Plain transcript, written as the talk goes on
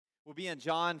We'll be in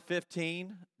John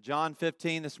 15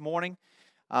 this morning.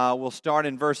 We'll start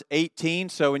in verse 18.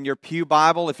 So in your pew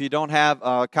Bible, if you don't have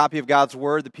a copy of God's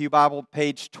Word, the pew Bible,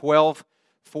 page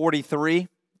 1243,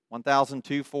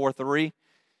 1243,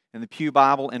 in the pew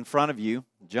Bible in front of you,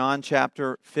 John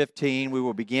chapter 15. We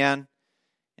will begin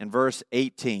in verse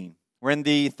 18. We're in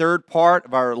the third part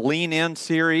of our Lean In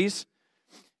series.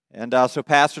 And so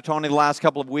Pastor Tony, the last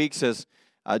couple of weeks, has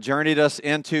journeyed us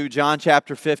into John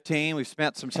chapter 15. We've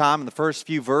spent some time in the first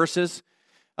few verses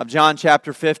of John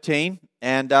chapter 15.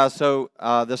 And so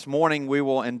this morning we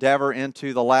will endeavor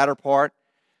into the latter part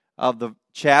of the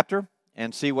chapter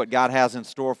and see what God has in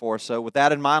store for us. So with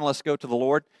that in mind, let's go to the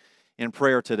Lord in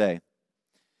prayer today.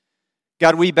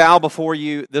 God, we bow before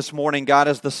you this morning. God,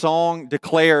 as the song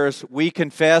declares, we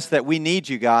confess that we need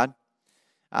you, God.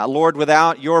 Lord,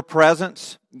 without your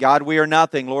presence, God, we are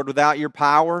nothing. Lord, without your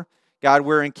power, God,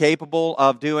 we're incapable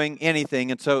of doing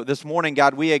anything. And so this morning,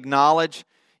 God, we acknowledge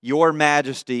your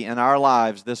majesty in our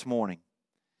lives this morning.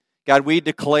 God, we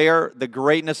declare the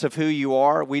greatness of who you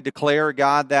are. We declare,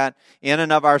 God, that in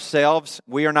and of ourselves,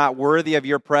 we are not worthy of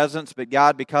your presence. But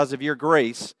God, because of your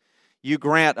grace, you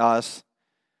grant us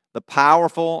the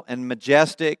powerful and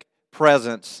majestic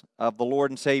presence of the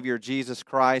Lord and Savior Jesus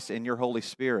Christ and your Holy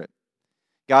Spirit.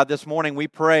 God, this morning we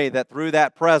pray that through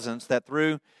that presence, that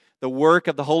through the work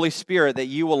of the Holy Spirit, that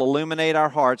you will illuminate our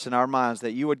hearts and our minds,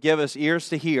 that you would give us ears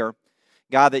to hear,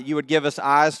 God, that you would give us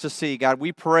eyes to see. God,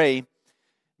 we pray,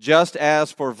 just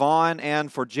as for Vaughn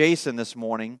and for Jason this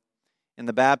morning in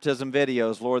the baptism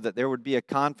videos, Lord, that there would be a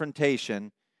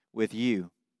confrontation with you.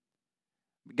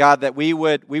 God, that we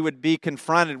would be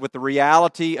confronted with the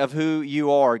reality of who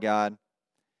you are, God,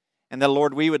 and that,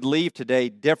 Lord, we would leave today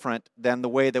different than the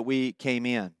way that we came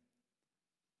in.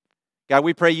 God,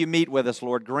 we pray you meet with us,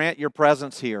 Lord. Grant your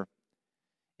presence here.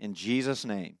 In Jesus'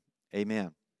 name,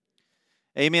 amen.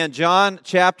 Amen. John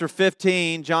chapter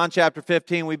 15,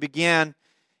 we begin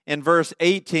in verse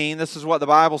 18. This is what the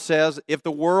Bible says. If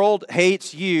the world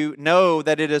hates you, know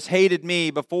that it has hated me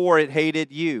before it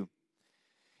hated you.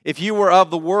 If you were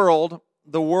of the world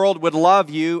would love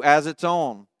you as its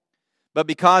own. But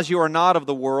because you are not of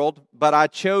the world, but I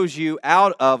chose you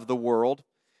out of the world,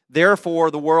 therefore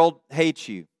the world hates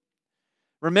you.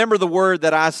 Remember the word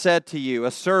that I said to you,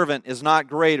 a servant is not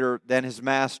greater than his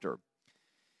master.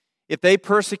 If they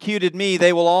persecuted me,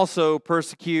 they will also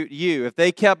persecute you. If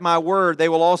they kept my word, they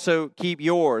will also keep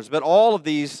yours. But all of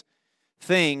these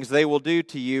things they will do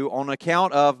to you on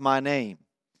account of my name,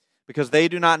 because they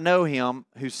do not know him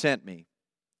who sent me.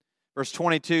 Verse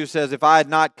 22 says, if I had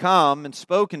not come and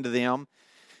spoken to them,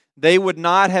 they would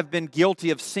not have been guilty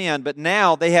of sin, but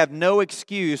now they have no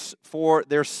excuse for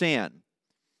their sin.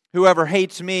 Whoever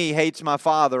hates me hates my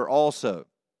Father also.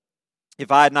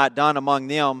 If I had not done among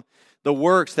them the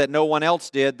works that no one else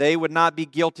did, they would not be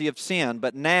guilty of sin.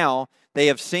 But now they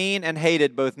have seen and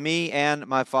hated both me and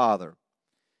my Father.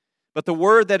 But the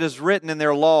word that is written in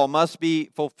their law must be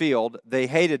fulfilled. They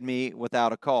hated me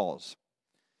without a cause.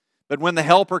 But when the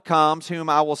Helper comes, whom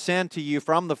I will send to you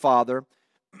from the Father,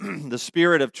 the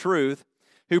Spirit of truth,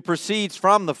 who proceeds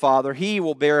from the Father, he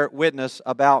will bear witness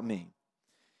about me.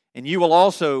 And you will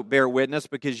also bear witness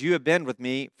because you have been with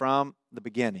me from the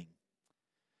beginning.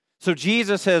 So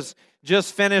Jesus has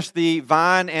just finished the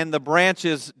vine and the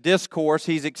branches discourse.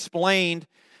 He's explained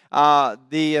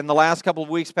in the last couple of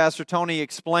weeks, Pastor Tony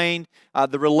explained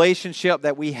the relationship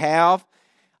that we have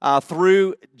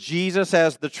through Jesus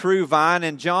as the true vine.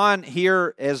 And John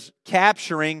here is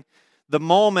capturing the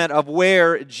moment of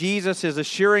where Jesus is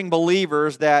assuring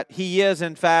believers that he is,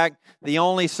 in fact, the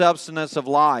only substance of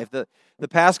life. The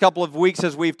past couple of weeks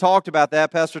as we've talked about that,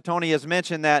 Pastor Tony has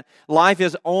mentioned that life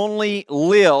is only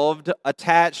lived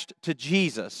attached to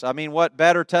Jesus. I mean, what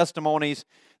better testimonies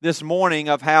this morning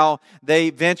of how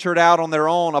they ventured out on their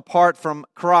own apart from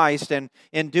Christ, and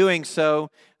in doing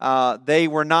so, they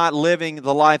were not living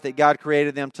the life that God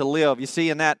created them to live. You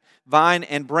see, in that vine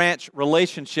and branch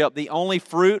relationship, the only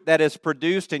fruit that is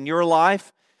produced in your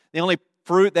life, the only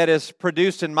fruit that is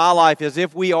produced in my life is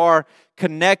if we are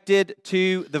connected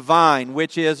to the vine,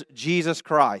 which is Jesus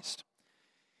Christ.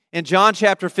 In John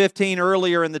chapter 15,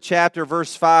 earlier in the chapter,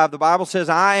 verse 5, the Bible says,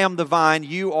 I am the vine,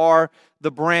 you are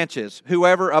the branches.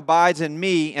 Whoever abides in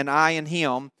me and I in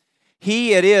him,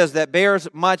 he it is that bears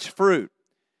much fruit.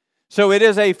 So it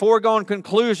is a foregone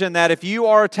conclusion that if you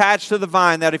are attached to the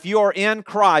vine, that if you are in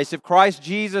Christ, if Christ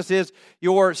Jesus is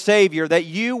your Savior, that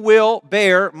you will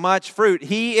bear much fruit.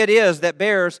 He it is that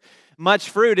bears much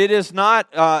fruit. It is not,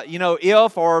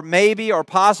 if or maybe or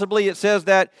possibly. It says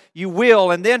that you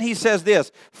will. And then he says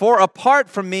this, for apart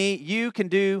from me, you can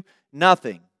do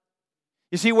nothing.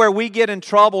 You see, where we get in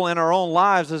trouble in our own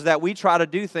lives is that we try to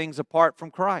do things apart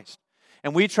from Christ.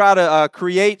 And we try to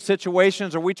create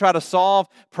situations, or we try to solve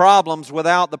problems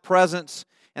without the presence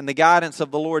and the guidance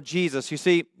of the Lord Jesus. You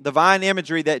see, the vine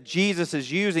imagery that Jesus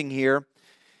is using here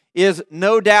is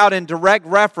no doubt in direct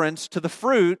reference to the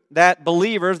fruit that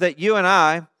believers, that you and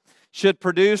I, should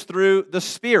produce through the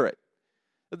Spirit.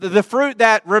 The fruit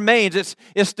that remains,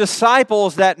 it's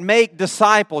disciples that make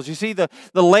disciples. You see, the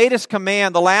latest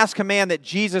command, the last command that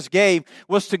Jesus gave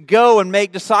was to go and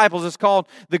make disciples. It's called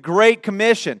the Great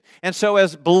Commission. And so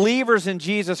as believers in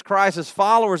Jesus Christ, as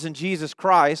followers in Jesus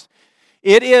Christ,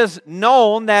 it is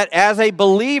known that as a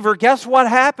believer, guess what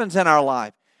happens in our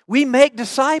life? We make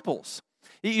disciples.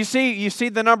 You see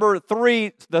the number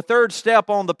 3, the third step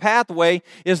on the pathway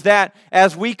is that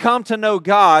as we come to know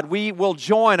God, we will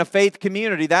join a faith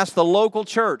community. That's the local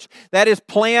church. That is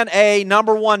plan A,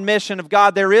 number 1 mission of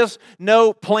God. There is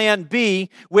no plan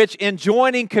B, which in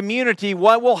joining community,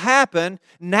 what will happen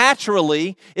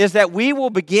naturally is that we will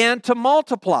begin to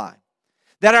multiply.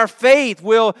 That our faith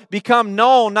will become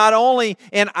known not only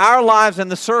in our lives and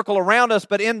the circle around us,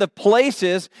 but in the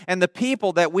places and the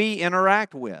people that we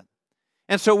interact with.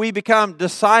 And so we become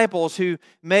disciples who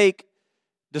make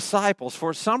disciples.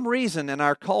 For some reason in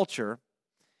our culture,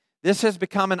 this has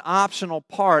become an optional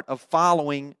part of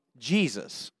following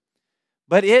Jesus.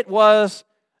 But it was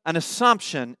an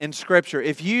assumption in Scripture.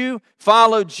 If you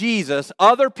follow Jesus,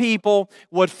 other people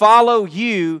would follow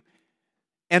you,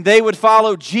 and they would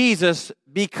follow Jesus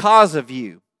because of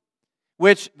you.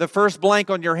 Which, the first blank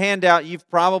on your handout, you've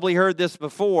probably heard this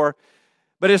before,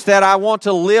 but it's that I want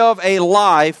to live a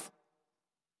life.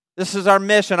 This is our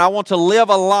mission. I want to live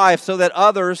a life so that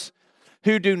others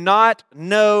who do not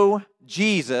know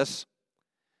Jesus,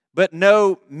 but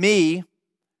know me,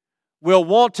 will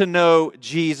want to know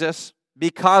Jesus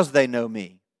because they know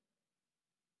me.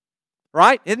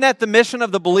 Right? Isn't that the mission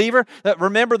of the believer? That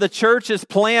remember, the church is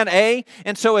plan A.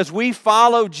 And so as we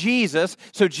follow Jesus,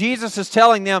 so Jesus is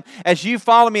telling them, as you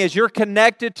follow me, as you're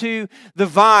connected to the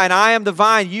vine, I am the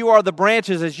vine, you are the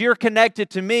branches, as you're connected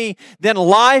to me, then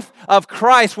life of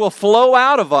Christ will flow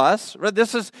out of us.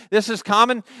 This is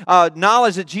common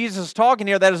knowledge that Jesus is talking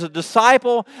here, that as a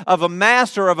disciple of a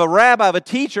master, of a rabbi, of a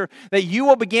teacher, that you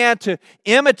will begin to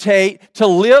imitate, to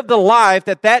live the life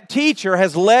that teacher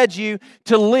has led you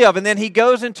to live. And then he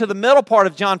goes into the middle part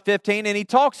of John 15 and he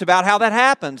talks about how that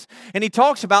happens. And he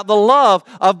talks about the love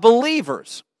of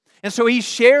believers. And so he's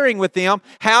sharing with them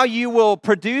how you will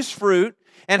produce fruit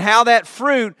and how that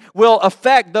fruit will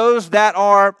affect those that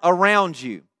are around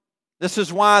you. This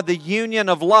is why the union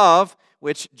of love,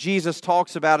 which Jesus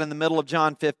talks about in the middle of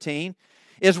John 15,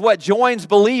 is what joins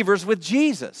believers with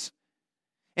Jesus.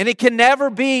 And it can never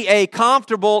be a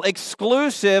comfortable,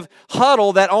 exclusive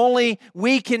huddle that only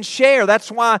we can share. That's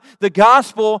why the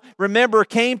gospel, remember,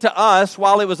 came to us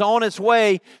while it was on its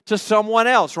way to someone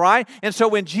else, right? And so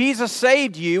when Jesus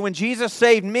saved you, when Jesus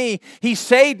saved me, He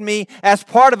saved me as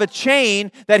part of a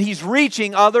chain that He's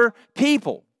reaching other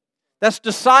people. That's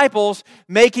disciples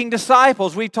making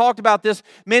disciples. We've talked about this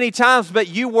many times, but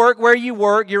you work where you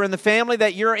work. You're in the family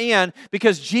that you're in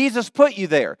because Jesus put you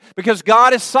there. Because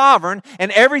God is sovereign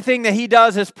and everything that He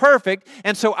does is perfect.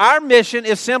 And so our mission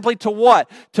is simply to what?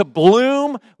 To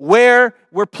bloom where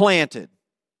we're planted.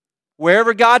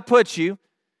 Wherever God puts you,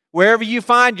 wherever you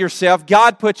find yourself,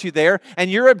 God puts you there.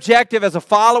 And your objective as a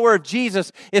follower of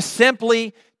Jesus is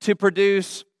simply to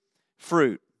produce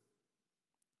fruit.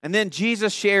 And then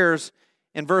Jesus shares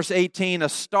in verse 18 a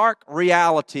stark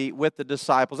reality with the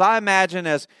disciples. I imagine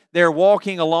as they're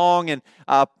walking along, and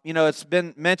it's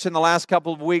been mentioned the last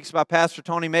couple of weeks by Pastor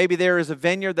Tony, maybe there is a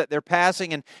vineyard that they're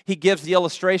passing, and he gives the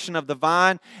illustration of the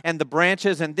vine and the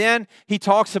branches, and then he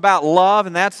talks about love,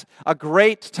 and that's a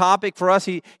great topic for us.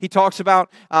 He talks about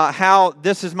how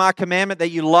this is my commandment,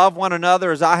 that you love one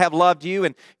another as I have loved you,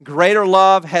 and greater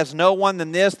love has no one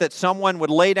than this, that someone would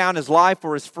lay down his life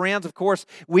for his friends. Of course,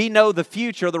 we know the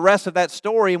future, the rest of that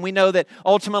story, and we know that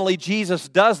ultimately Jesus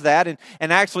does that, and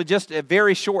actually just a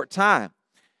very short time.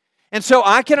 And so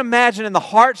I can imagine in the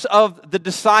hearts of the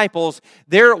disciples,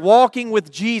 they're walking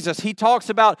with Jesus. He talks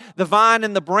about the vine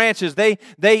and the branches. They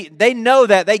know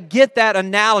that. They get that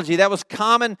analogy. That was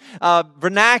common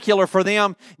vernacular for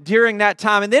them during that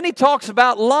time. And then he talks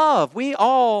about love. We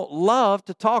all love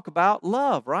to talk about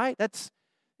love, right?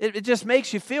 It just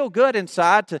makes you feel good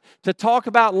inside to talk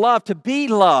about love, to be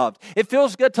loved. It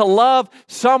feels good to love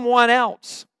someone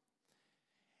else.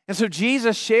 And so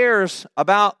Jesus shares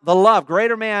about the love.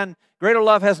 Greater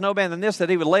love has no man than this, that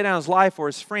He would lay down His life for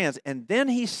His friends. And then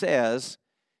He says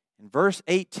in verse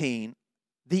 18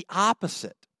 the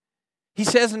opposite. He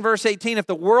says in verse 18, if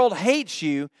the world hates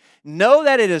you, know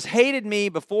that it has hated me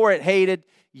before it hated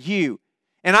you.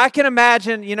 And I can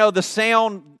imagine, the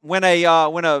sound when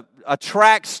a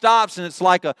track stops and it's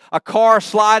like a car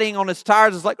sliding on its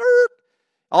tires. It's like, "Er."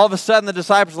 All of a sudden the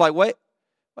disciples are like,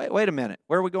 wait a minute.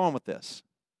 Where are we going with this?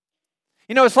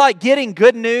 It's like getting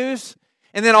good news,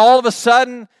 and then all of a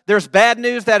sudden there's bad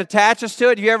news that attaches to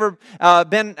it. Have you ever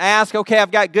been asked, okay,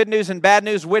 I've got good news and bad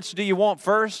news. Which do you want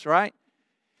first, right?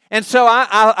 And so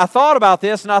I thought about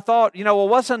this, and I thought,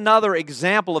 what's another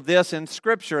example of this in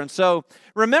Scripture? And so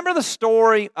remember the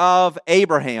story of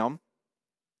Abraham.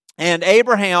 And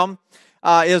Abraham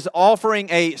is offering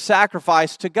a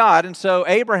sacrifice to God. And so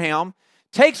Abraham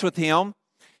takes with him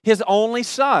his only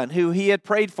son, who he had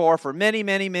prayed for many,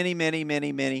 many, many, many,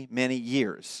 many, many, many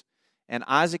years. And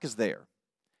Isaac is there.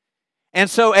 And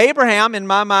so Abraham, in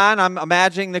my mind, I'm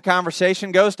imagining the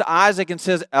conversation, goes to Isaac and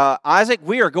says, Isaac,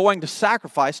 we are going to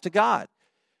sacrifice to God.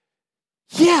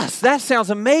 Yes, that sounds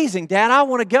amazing, Dad. I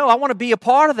want to go. I want to be a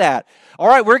part of that. All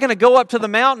right, we're going to go up to the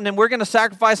mountain and we're going to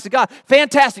sacrifice to God.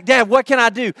 Fantastic. Dad, what can I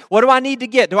do? What do I need to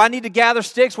get? Do I need to gather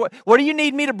sticks? What do you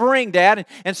need me to bring, Dad?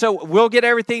 And so we'll get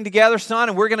everything together, son,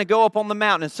 and we're going to go up on the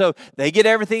mountain. And so they get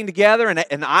everything together,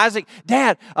 and Isaac,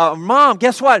 Dad, Mom,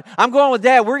 guess what? I'm going with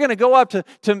Dad. We're going to go up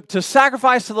to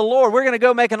sacrifice to the Lord. We're going to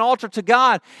go make an altar to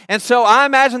God. And so I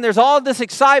imagine there's all this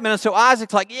excitement. And so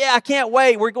Isaac's like, yeah, I can't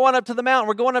wait. We're going up to the mountain.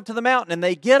 We're going up to the mountain. And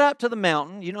they get up to the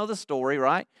mountain. You know the story,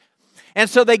 right? And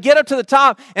so they get up to the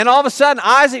top, and all of a sudden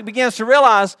Isaac begins to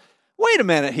realize, wait a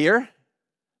minute here.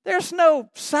 There's no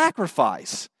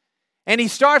sacrifice. And he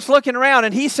starts looking around,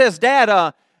 and he says,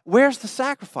 Dad, where's the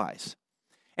sacrifice?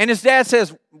 And his dad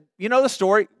says, you know the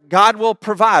story, God will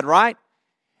provide, right?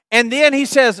 And then he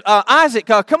says, Isaac,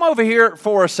 come over here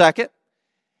for a second.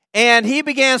 And he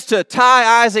begins to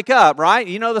tie Isaac up, right?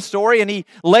 You know the story. And he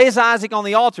lays Isaac on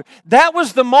the altar. That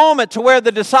was the moment to where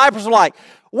the disciples were like,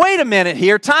 wait a minute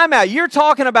here, time out. You're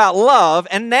talking about love,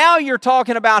 and now you're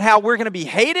talking about how we're going to be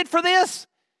hated for this?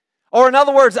 Or in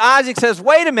other words, Isaac says,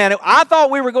 wait a minute, I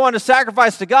thought we were going to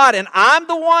sacrifice to God, and I'm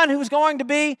the one who's going to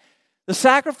be the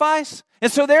sacrifice?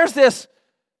 And so there's this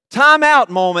time out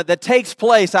moment that takes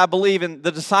place, I believe, in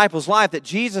the disciples' life, that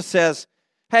Jesus says,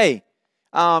 hey,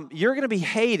 you're going to be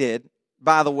hated,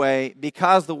 by the way,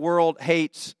 because the world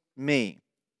hates me.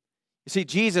 You see,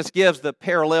 Jesus gives the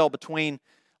parallel between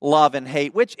love and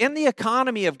hate, which in the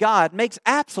economy of God makes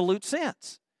absolute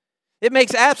sense. It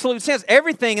makes absolute sense.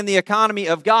 Everything in the economy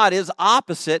of God is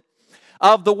opposite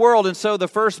of the world. And so the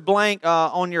first blank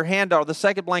on your handout, or the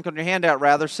second blank on your handout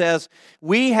rather, says,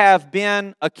 we have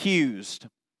been accused.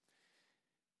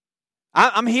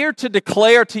 I'm here to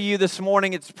declare to you this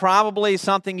morning, it's probably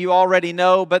something you already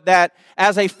know, but that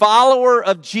as a follower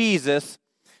of Jesus,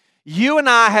 you and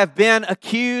I have been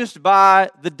accused by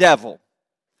the devil.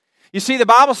 You see, the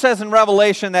Bible says in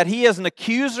Revelation that he is an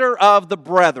accuser of the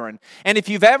brethren. And if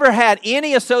you've ever had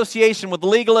any association with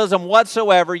legalism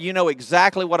whatsoever, you know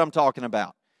exactly what I'm talking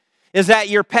about. Is that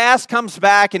your past comes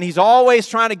back, and he's always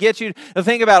trying to get you to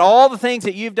think about all the things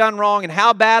that you've done wrong and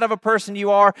how bad of a person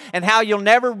you are and how you'll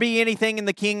never be anything in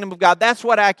the kingdom of God. That's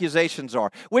what accusations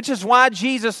are, which is why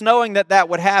Jesus, knowing that that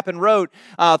would happen, wrote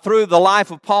through the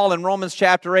life of Paul in Romans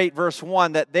chapter 8, verse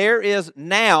 1, that there is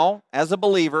now, as a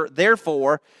believer,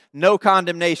 therefore, no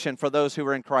condemnation for those who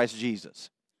are in Christ Jesus.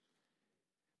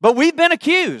 But we've been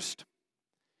accused.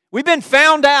 We've been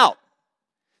found out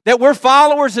that we're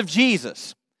followers of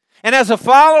Jesus. And as a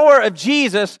follower of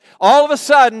Jesus, all of a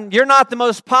sudden, you're not the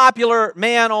most popular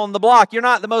man on the block. You're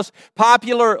not the most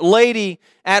popular lady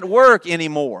at work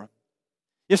anymore.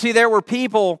 You see, there were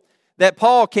people that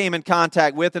Paul came in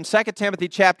contact with. In 2 Timothy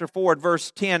chapter 4, verse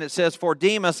 10, it says, for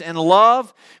Demas, in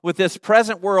love with this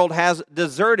present world, has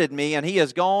deserted me, and he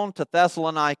has gone to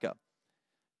Thessalonica.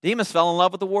 Demas fell in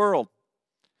love with the world.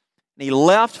 And he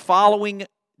left following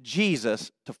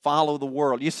Jesus to follow the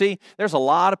world. You see, there's a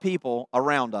lot of people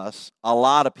around us, a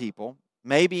lot of people,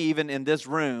 maybe even in this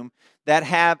room, that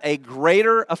have a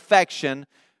greater affection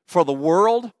for the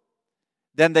world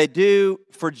than they do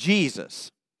for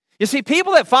Jesus. You see,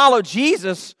 people that follow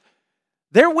Jesus,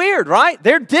 they're weird, right?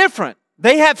 They're different.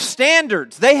 They have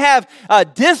standards. They have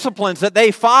disciplines that they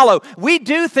follow. We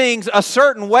do things a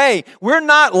certain way. We're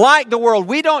not like the world.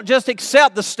 We don't just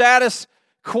accept the status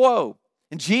quo.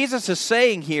 And Jesus is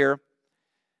saying here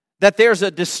that there's a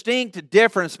distinct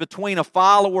difference between a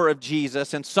follower of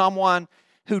Jesus and someone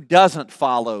who doesn't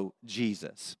follow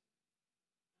Jesus.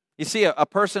 You see, a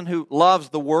person who loves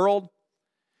the world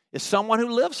is someone who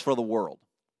lives for the world.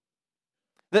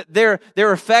 Their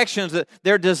affections,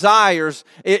 their desires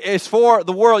is for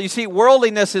the world. You see,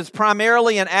 worldliness is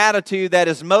primarily an attitude that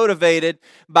is motivated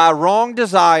by wrong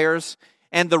desires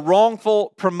and the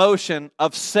wrongful promotion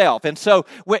of self. And so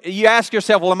you ask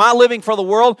yourself, well, am I living for the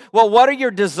world? Well, what are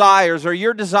your desires? Are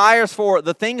your desires for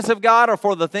the things of God or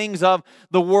for the things of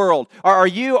the world? Are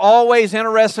you always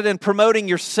interested in promoting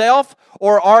yourself,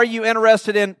 or are you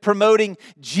interested in promoting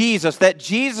Jesus, that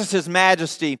Jesus'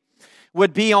 majesty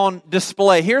would be on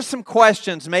display? Here's some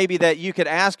questions maybe that you could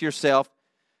ask yourself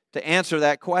to answer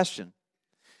that question.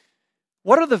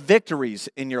 What are the victories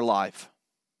in your life?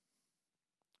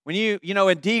 When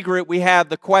in D group, we have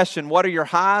the question, what are your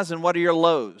highs and what are your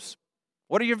lows?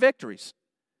 What are your victories?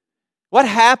 What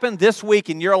happened this week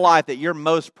in your life that you're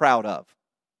most proud of?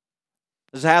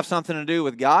 Does it have something to do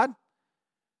with God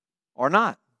or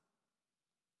not?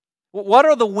 What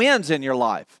are the wins in your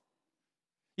life?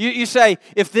 You say,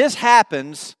 if this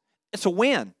happens, it's a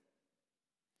win.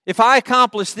 If I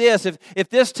accomplish this, if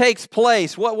this takes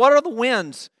place, what are the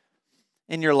wins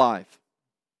in your life?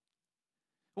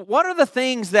 What are the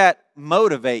things that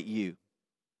motivate you?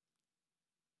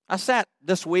 I sat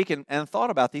this week and thought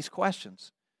about these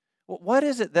questions. What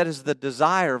is it that is the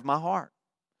desire of my heart?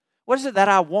 What is it that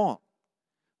I want?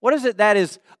 What is it that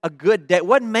is a good day?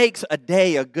 What makes a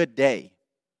day a good day?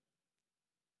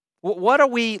 What are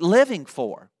we living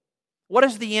for? What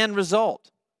is the end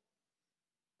result?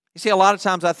 You see, a lot of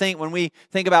times I think when we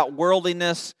think about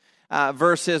worldliness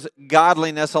versus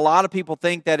godliness, a lot of people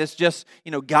think that it's just,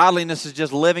 godliness is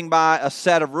just living by a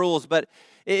set of rules. But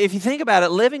if you think about it,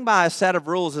 living by a set of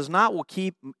rules is not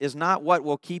what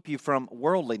will keep you from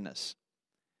worldliness.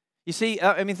 You see,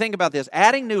 think about this.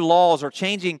 Adding new laws or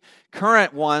changing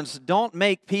current ones don't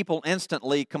make people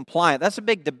instantly compliant. That's a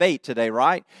big debate today,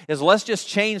 right? Is let's just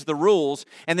change the rules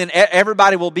and then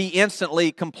everybody will be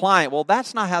instantly compliant. Well,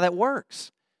 that's not how that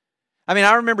works.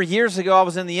 I remember years ago I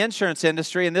was in the insurance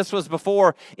industry, and this was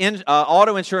before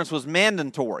auto insurance was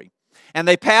mandatory. And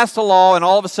they passed a law, and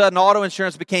all of a sudden auto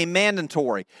insurance became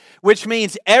mandatory, which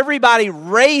means everybody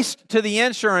raced to the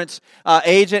insurance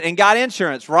agent and got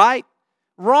insurance, right?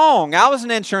 Wrong. I was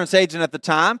an insurance agent at the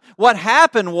time. What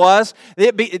happened was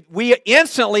we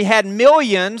instantly had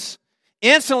millions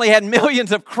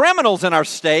of criminals in our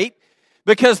state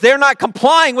because they're not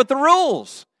complying with the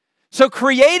rules. So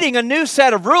creating a new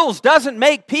set of rules doesn't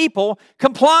make people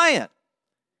compliant.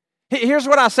 Here's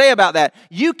what I say about that.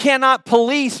 You cannot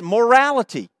police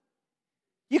morality.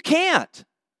 You can't.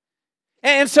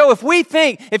 And so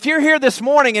if you're here this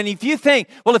morning and if you think,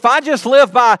 well, if I just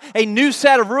live by a new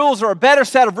set of rules or a better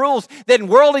set of rules, then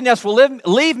worldliness will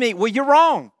leave me, well, you're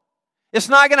wrong. It's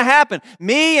not going to happen.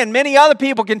 Me and many other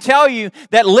people can tell you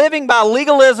that living by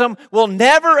legalism will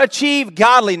never achieve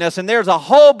godliness, and there's a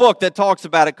whole book that talks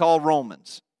about it called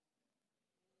Romans.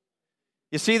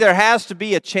 You see, there has to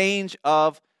be a change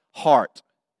of heart.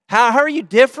 How are you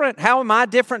different? How am I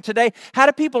different today? How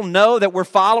do people know that we're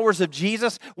followers of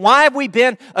Jesus? Why have we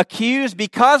been accused?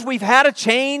 Because we've had a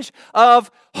change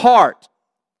of heart.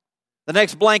 The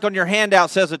next blank on your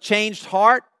handout says a changed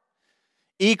heart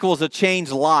equals a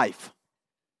changed life.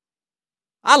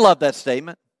 I love that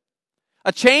statement.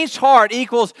 A changed heart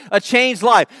equals a changed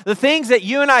life. The things that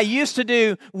you and I used to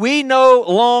do, we no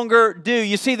longer do.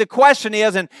 You see, the question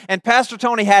is, and Pastor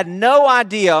Tony had no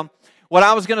idea what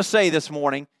I was going to say this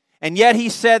morning, and yet he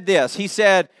said this. He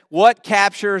said, what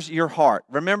captures your heart?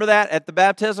 Remember that at the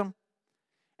baptism?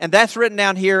 And that's written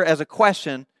down here as a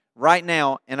question right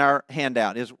now in our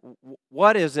handout, is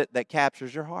what is it that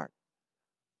captures your heart?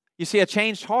 You see, a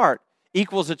changed heart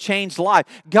equals a changed life.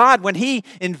 God, when He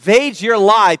invades your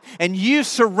life and you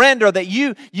surrender, that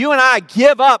you and I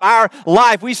give up our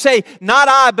life, we say, not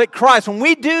I, but Christ. When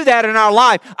we do that in our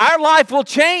life will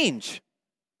change.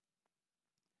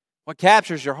 What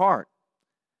captures your heart?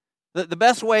 The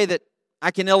best way that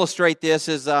I can illustrate this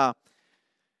is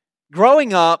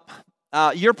growing up,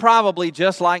 you're probably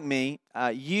just like me.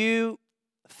 You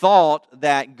thought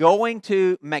that going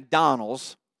to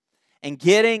McDonald's and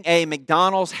getting a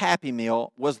McDonald's Happy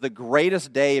Meal was the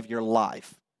greatest day of your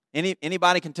life.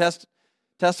 Anybody can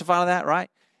testify to that, right?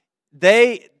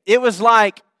 It was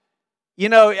like,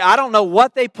 I don't know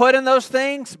what they put in those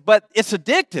things, but it's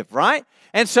addictive, right?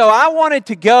 And so I wanted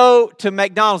to go to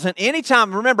McDonald's. And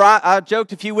anytime, remember, I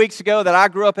joked a few weeks ago that I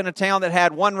grew up in a town that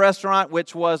had one restaurant,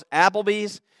 which was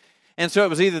Applebee's. And so it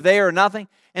was either there or nothing.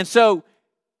 And so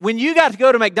when you got to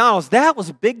go to McDonald's, that was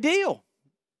a big deal.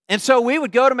 And so we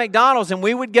would go to McDonald's and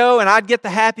we would go and I'd get the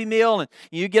Happy Meal and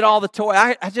you get all the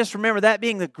toys. I just remember that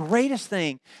being the greatest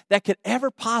thing that could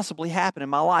ever possibly happen in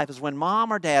my life is when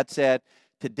Mom or Dad said,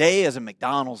 today is a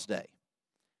McDonald's day.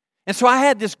 And so I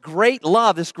had this great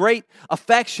love, this great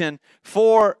affection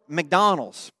for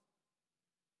McDonald's.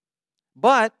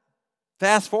 But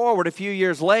fast forward a few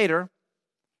years later,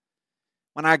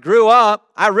 when I grew up,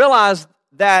 I realized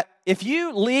that if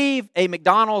you leave a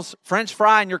McDonald's French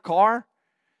fry in your car,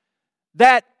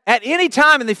 that at any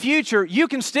time in the future, you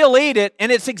can still eat it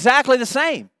and it's exactly the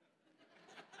same.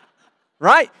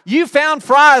 Right? You found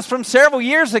fries from several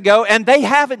years ago and they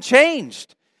haven't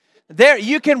changed. There,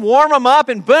 you can warm them up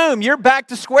and boom, you're back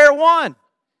to square one.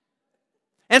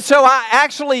 And so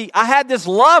I had this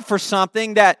love for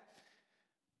something that,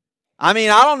 I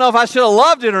don't know if I should have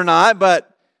loved it or not,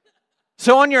 but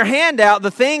so on your handout,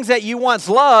 the things that you once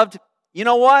loved, you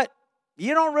know what?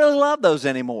 You don't really love those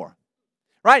anymore.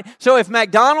 Right? So if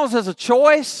McDonald's is a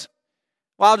choice,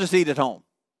 well, I'll just eat at home.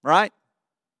 Right?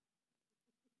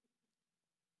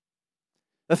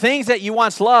 The things that you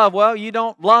once loved, well, you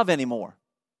don't love anymore.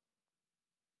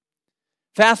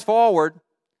 Fast forward,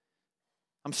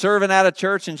 I'm serving at a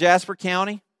church in Jasper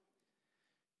County.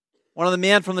 One of the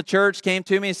men from the church came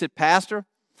to me and said, Pastor,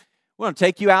 we're going to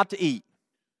take you out to eat,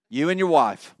 you and your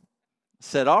wife. I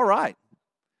said, all right,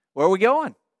 where are we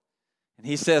going? And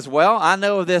he says, well, I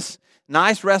know of this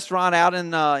nice restaurant out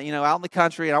in out in the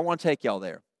country, and I want to take y'all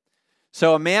there.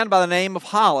 So a man by the name of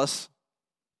Hollis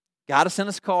got us in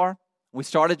his car. We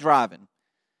started driving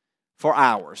for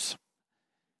hours.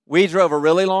 We drove a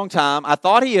really long time. I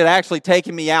thought he had actually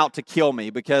taken me out to kill me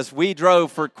because we drove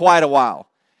for quite a while.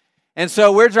 And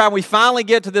so we're driving. We finally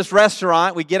get to this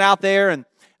restaurant. We get out there, and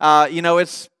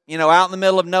it's out in the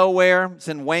middle of nowhere. It's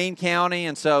in Wayne County,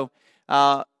 and so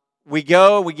we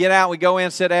get out, we go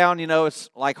in, sit down. It's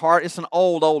like hard. It's an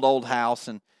old house,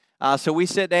 and so we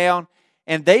sit down,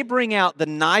 and they bring out the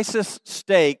nicest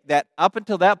steak that up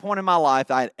until that point in my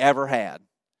life I had ever had.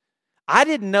 I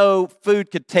didn't know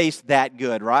food could taste that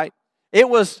good, right? It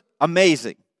was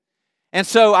amazing. And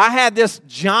so I had this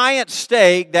giant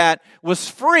steak that was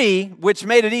free, which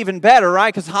made it even better,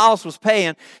 right? Because Hollis was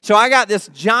paying. So I got this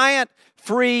giant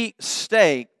free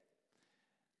steak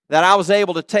that I was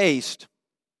able to taste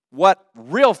what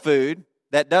real food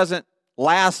that doesn't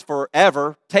last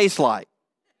forever tastes like.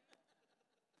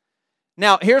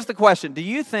 Now, here's the question. Do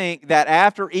you think that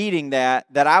after eating that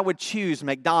I would choose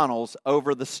McDonald's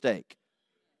over the steak?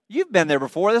 You've been there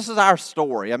before. This is our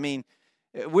story.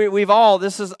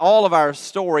 This is all of our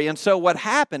story. And so what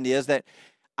happened is that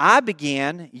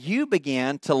you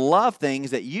began to love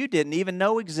things that you didn't even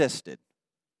know existed.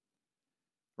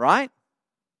 Right?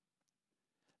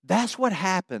 That's what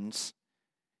happens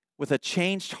with a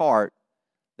changed heart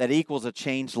that equals a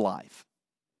changed life.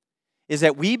 Is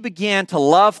that we began to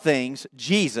love things,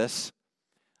 Jesus,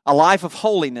 a life of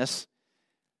holiness,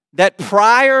 that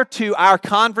prior to our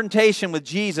confrontation with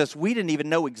Jesus, we didn't even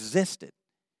know existed.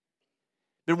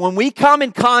 But when we come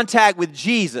in contact with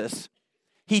Jesus,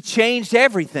 He changed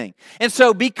everything. And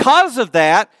so because of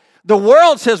that, the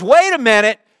world says, wait a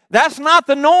minute, that's not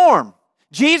the norm.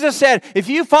 Jesus said, if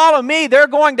you follow me, they're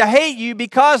going to hate you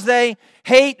because they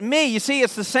hate me. You see,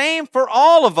 it's the same for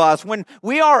all of us. When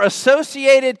we are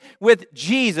associated with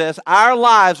Jesus, our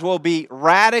lives will be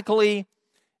radically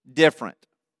different.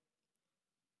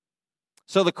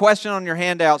 So the question on your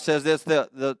handout says this,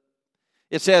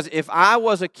 it says, if I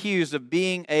was accused of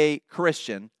being a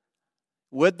Christian,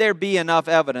 would there be enough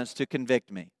evidence to convict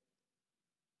me?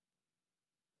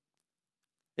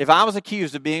 If I was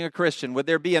accused of being a Christian, would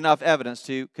there be enough evidence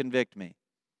to convict me?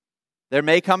 There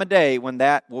may come a day when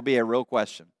that will be a real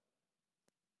question.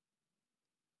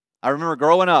 I remember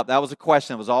growing up, that was a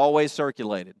question that was always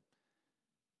circulated.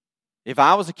 If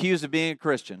I was accused of being a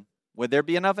Christian, would there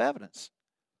be enough evidence?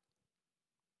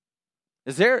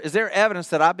 Is there evidence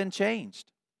that I've been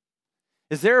changed?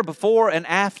 Is there a before and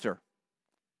after?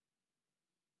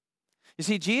 You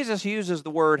see, Jesus uses the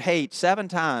word hate 7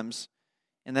 times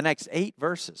in the next 8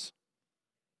 verses.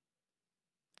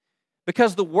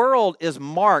 Because the world is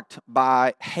marked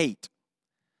by hate.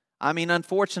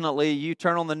 Unfortunately, you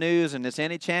turn on the news and it's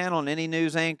any channel and any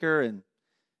news anchor and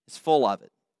it's full of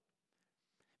it.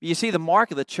 You see, the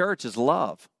mark of the church is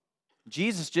love.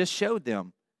 Jesus just showed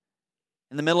them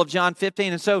in the middle of John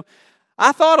 15. And so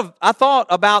I thought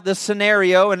about this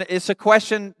scenario, and it's a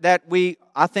question that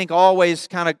I think always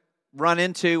kind of run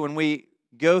into when we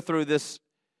go through this.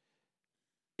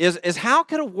 Is how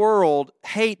could a world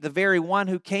hate the very one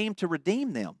who came to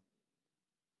redeem them?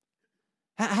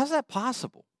 How's that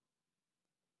possible?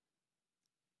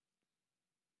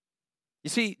 You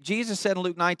see, Jesus said in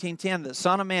Luke 19:10 that the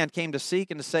Son of Man came to seek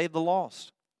and to save the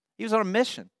lost. He was on a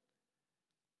mission.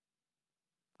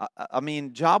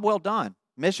 Job well done.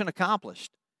 Mission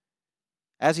accomplished.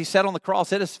 As He said on the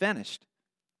cross, it is finished.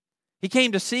 He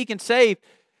came to seek and save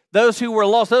those who were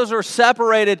lost, those who were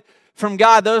separated from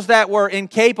God, those that were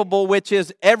incapable, which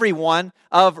is everyone,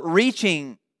 of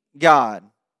reaching God.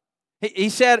 He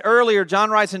said earlier, John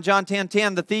writes in John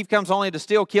 10:10, the thief comes only to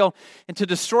steal, kill, and to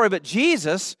destroy. But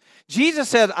Jesus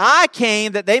said, I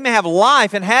came that they may have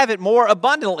life and have it more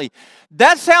abundantly.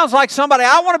 That sounds like somebody,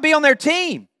 I want to be on their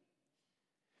team.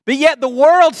 But yet the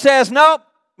world says, nope,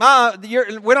 we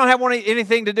don't have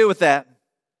anything to do with that.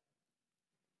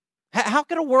 How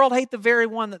could a world hate the very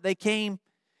one that they came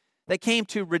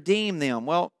to redeem them?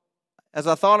 Well, as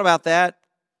I thought about that,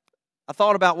 I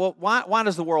thought about, well, why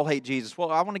does the world hate Jesus?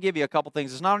 Well, I want to give you a couple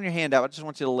things. It's not on your handout. I just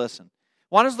want you to listen.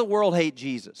 Why does the world hate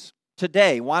Jesus?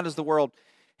 Today, why does the world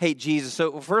hate Jesus?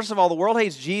 So, first of all, the world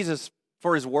hates Jesus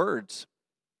for His words.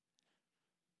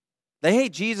 They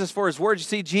hate Jesus for His words. You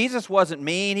see, Jesus wasn't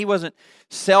mean. He wasn't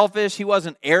selfish. He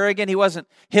wasn't arrogant. He wasn't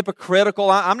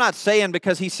hypocritical. I'm not saying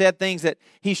because He said things that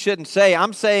He shouldn't say.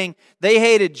 I'm saying they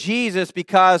hated Jesus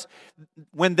because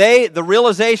when the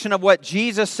realization of what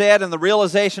Jesus said and the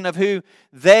realization of who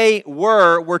they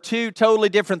were two totally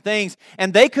different things.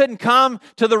 And they couldn't come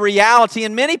to the reality.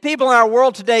 And many people in our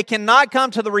world today cannot come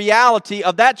to the reality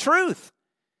of that truth.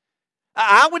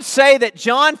 I would say that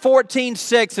John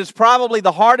 14:6 is probably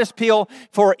the hardest pill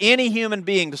for any human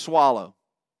being to swallow.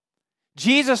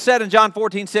 Jesus said in John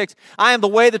 14:6, I am the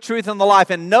way, the truth, and the life,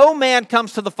 and no man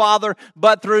comes to the Father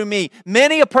but through me.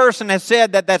 Many a person has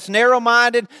said that that's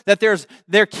narrow-minded, that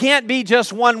there can't be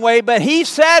just one way, but He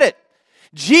said it.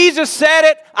 Jesus said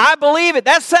it. I believe it.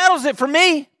 That settles it for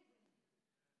me.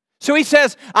 So He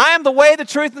says, I am the way, the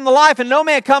truth, and the life, and no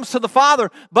man comes to the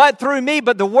Father but through me.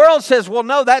 But the world says, well,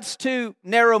 no, that's too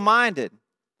narrow-minded.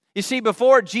 You see,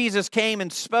 before Jesus came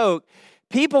and spoke,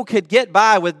 people could get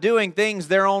by with doing things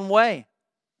their own way.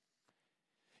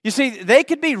 You see, they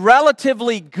could be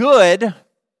relatively good,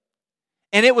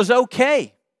 and it was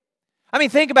okay. I mean,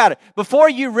 think about it. Before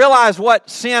you realized what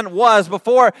sin was,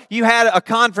 before you had a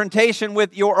confrontation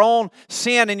with your own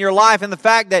sin in your life and the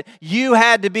fact that you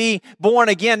had to be born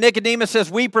again, Nicodemus says,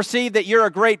 we perceive that you're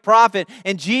a great prophet.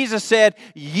 And Jesus said,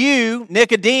 you,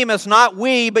 Nicodemus, not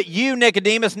we, but you,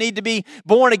 Nicodemus, need to be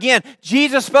born again.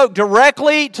 Jesus spoke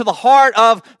directly to the heart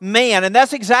of man. And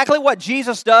that's exactly what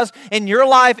Jesus does in your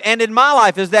life and in my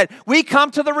life, is that we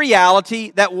come to the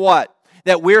reality that what?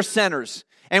 That we're sinners.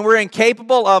 And we're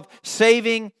incapable of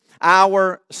saving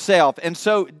ourselves. And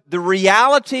so the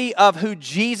reality of who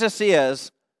Jesus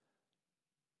is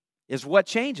what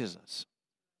changes us.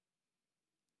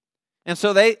 And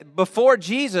so before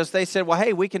Jesus, they said, well,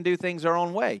 hey, we can do things our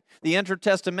own way. The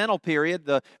intertestamental period,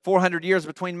 the 400 years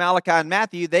between Malachi and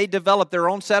Matthew, they developed their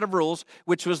own set of rules,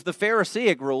 which was the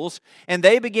Pharisaic rules, and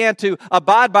they began to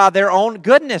abide by their own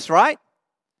goodness, right?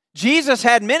 Jesus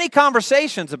had many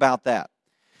conversations about that.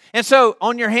 And so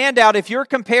on your handout, if your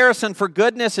comparison for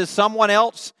goodness is someone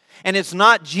else and it's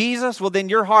not Jesus, well, then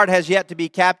your heart has yet to be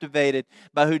captivated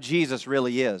by who Jesus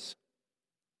really is.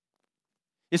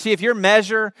 You see, if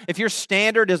your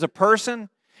standard is a person,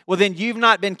 well, then you've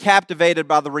not been captivated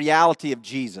by the reality of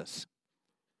Jesus.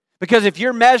 Because if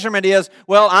your measurement is,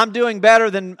 well, I'm doing better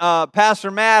than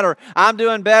Pastor Matt, or I'm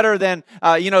doing better than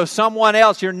someone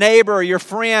else, your neighbor or your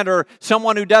friend or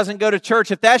someone who doesn't go to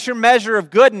church, if that's your measure of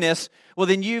goodness, well,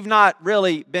 then you've not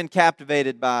really been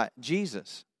captivated by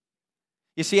Jesus.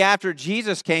 You see, after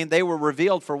Jesus came, they were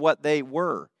revealed for what they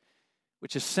were,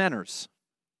 which is sinners.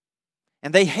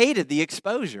 And they hated the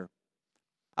exposure.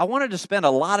 I wanted to spend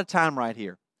a lot of time right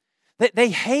here. They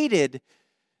hated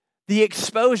the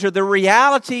exposure, the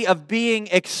reality of being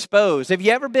exposed. Have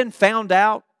you ever been found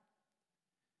out?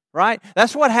 Right?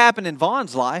 That's what happened in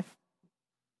Vaughn's life.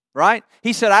 Right?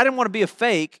 He said, I didn't want to be a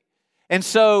fake, and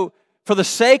so for the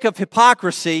sake of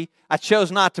hypocrisy, I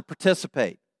chose not to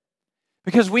participate.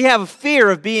 Because we have a fear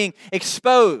of being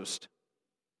exposed.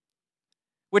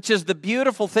 Which is the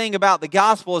beautiful thing about the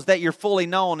gospel, is that you're fully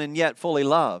known and yet fully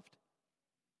loved.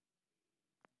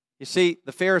 You see,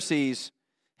 the Pharisees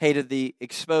hated the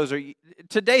exposure.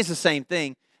 Today's the same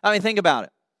thing. I mean, think about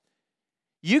it.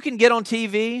 You can get on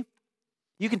TV.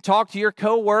 You can talk to your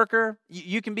coworker.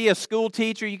 You can be a school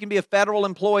teacher. You can be a federal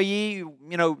employee.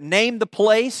 Name the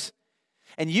place.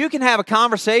 And you can have a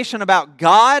conversation about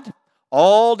God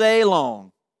all day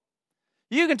long.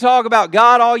 You can talk about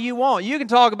God all you want. You can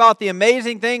talk about the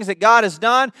amazing things that God has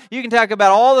done. You can talk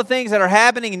about all the things that are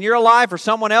happening in your life or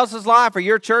someone else's life or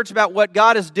your church about what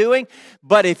God is doing.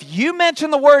 But if you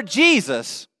mention the word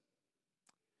Jesus,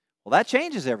 well, that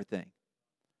changes everything.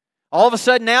 All of a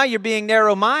sudden now you're being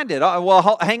narrow-minded.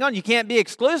 Well, hang on, you can't be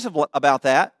exclusive about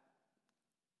that.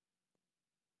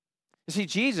 You see,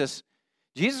 Jesus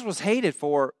was hated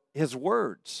for His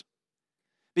words.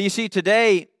 But you see,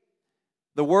 today,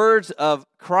 the words of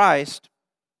Christ,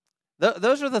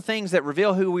 those are the things that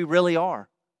reveal who we really are.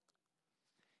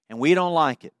 And we don't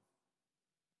like it.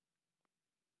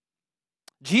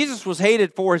 Jesus was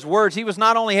hated for His words. He was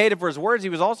not only hated for His words, He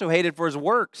was also hated for His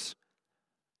works.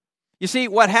 You see,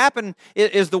 what happened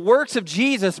is the works of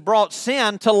Jesus brought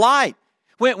sin to light.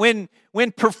 When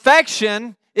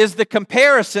perfection is the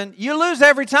comparison, you lose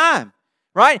every time,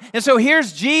 right? And so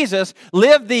here's Jesus,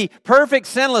 lived the perfect,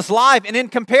 sinless life, and in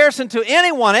comparison to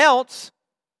anyone else,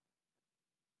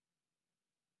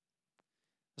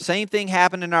 the same thing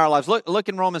happened in our lives. Look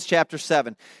in Romans chapter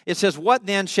 7. It says, "What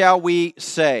then shall we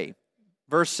say?"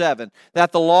 Verse 7,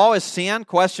 "That the law is sin?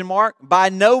 Question mark. By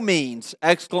no means!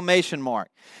 Exclamation mark.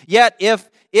 Yet if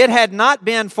it had not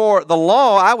been for the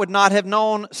law, I would not have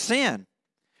known sin.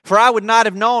 For I would not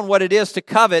have known what it is to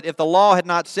covet if the law had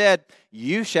not said,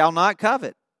 'You shall not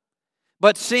covet.'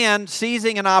 But sin,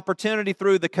 seizing an opportunity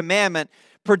through the commandment,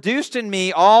 produced in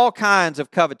me all kinds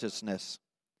of covetousness.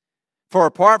 For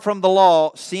apart from the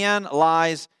law, sin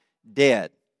lies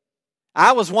dead.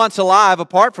 I was once alive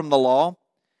apart from the law,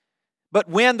 but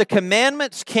when the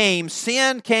commandments came,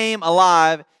 sin came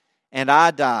alive, and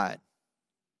I died.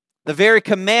 The very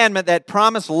commandment that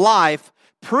promised life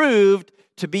proved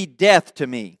to be death to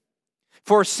me.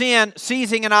 For sin,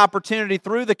 seizing an opportunity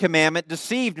through the commandment,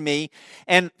 deceived me,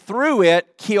 and through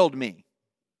it killed me.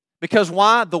 Because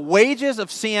why? The wages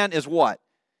of sin is what?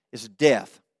 Is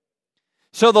death.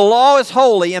 So the law is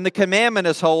holy, and the commandment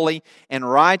is holy, and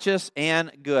righteous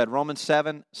and good." Romans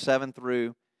 7, 7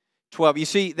 through 12. You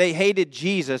see, they hated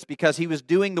Jesus because He was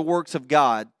doing the works of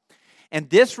God, and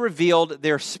this revealed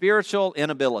their spiritual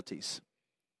inabilities.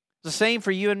 It's the same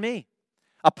for you and me.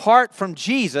 Apart from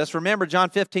Jesus, remember John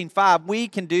 15:5, we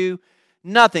can do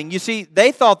nothing. You see,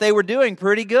 they thought they were doing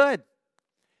pretty good.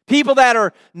 People that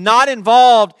are not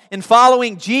involved in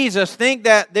following Jesus think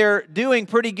that they're doing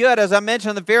pretty good. As I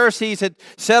mentioned, the Pharisees had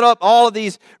set up all of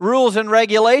these rules and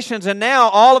regulations, and now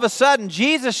all of a sudden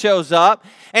Jesus shows up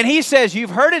and He says,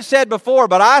 "You've heard it said before,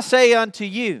 but I say unto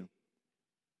you."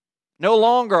 No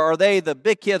longer are they the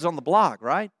big kids on the block,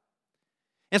 right?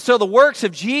 And so the works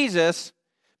of Jesus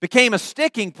became a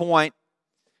sticking point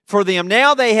for them.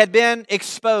 Now they had been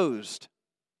exposed.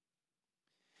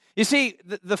 You see,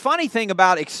 the funny thing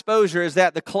about exposure is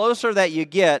that the closer that you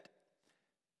get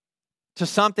to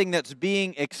something that's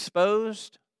being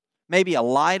exposed, maybe a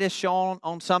light is shown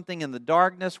on something in the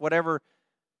darkness, whatever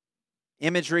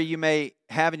imagery you may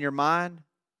have in your mind,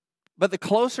 but the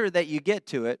closer that you get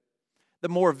to it, the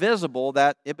more visible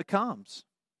that it becomes.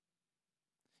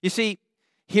 You see,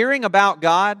 hearing about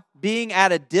God, being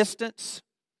at a distance,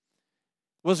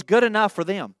 was good enough for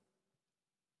them.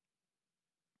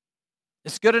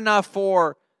 It's good enough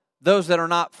for those that are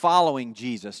not following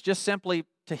Jesus, just simply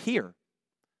to hear.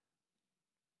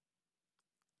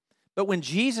 But when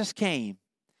Jesus came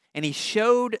and He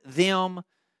showed them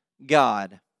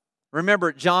God,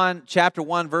 remember John chapter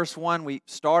 1, verse 1, we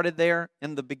started there.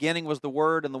 In the beginning was the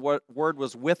Word, and the Word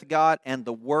was with God, and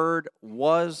the Word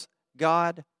was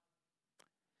God.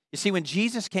 You see, when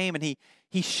Jesus came and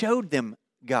He showed them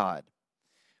God,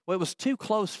 well, it was too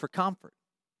close for comfort.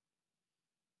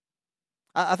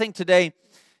 I think today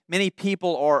many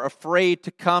people are afraid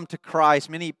to come to Christ.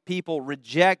 Many people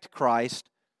reject Christ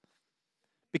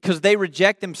because they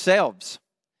reject themselves.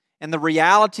 And the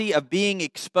reality of being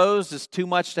exposed is too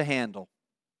much to handle.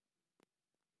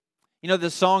 You know, the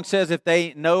song says, "If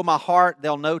they know my heart,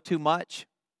 they'll know too much."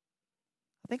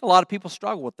 I think a lot of people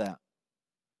struggle with that.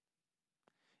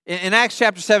 In Acts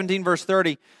chapter 17, verse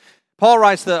 30, Paul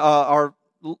writes,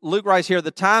 Luke writes here, "The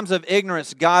times of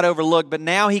ignorance God overlooked, but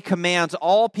now He commands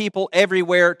all people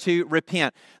everywhere to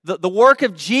repent." The work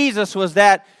of Jesus was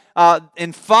that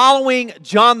in following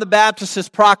John the Baptist's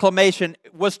proclamation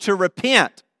was to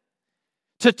repent,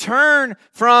 to turn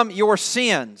from your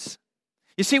sins.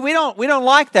 You see, we don't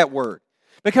like that word.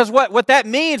 Because what that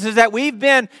means is that we've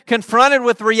been confronted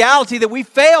with the reality that we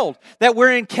failed, that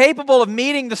we're incapable of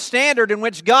meeting the standard in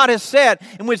which God has set,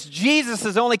 in which Jesus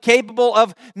is only capable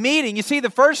of meeting. You see, the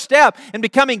first step in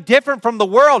becoming different from the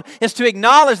world is to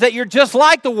acknowledge that you're just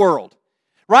like the world.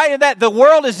 Right? And that the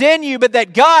world is in you, but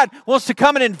that God wants to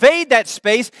come and invade that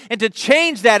space and to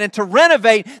change that and to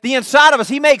renovate the inside of us.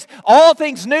 He makes all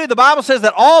things new. The Bible says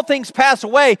that all things pass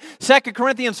away, 2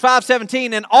 Corinthians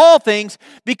 5:17, and all things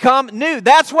become new.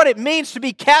 That's what it means to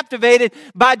be captivated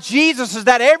by Jesus, is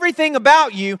that everything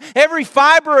about you, every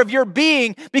fiber of your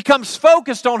being becomes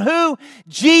focused on who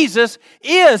Jesus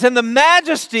is. And the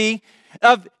majesty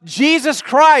of Jesus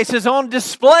Christ is on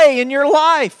display in your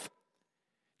life.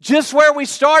 Just where we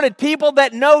started, people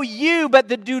that know you but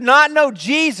that do not know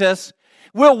Jesus,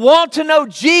 will want to know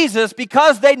Jesus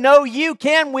because they know you.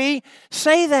 Can we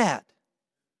say that?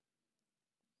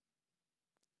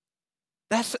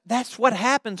 That's what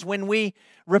happens when we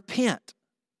repent.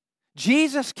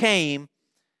 Jesus came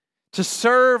to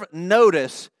serve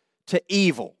notice to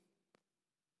evil.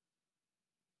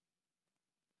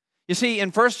 You see,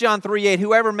 in 1 John 3:8,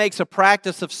 whoever makes a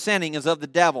practice of sinning is of the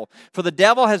devil. For the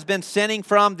devil has been sinning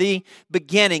from the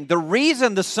beginning. The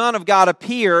reason the Son of God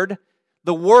appeared,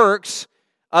 the works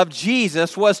of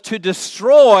Jesus, was to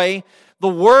destroy the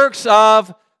works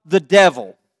of the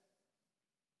devil.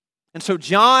 And so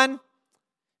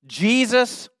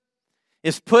Jesus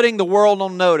is putting the world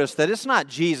on notice that it's not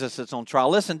Jesus that's on trial.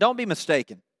 Listen, don't be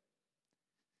mistaken.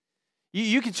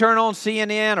 You can turn on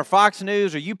CNN or Fox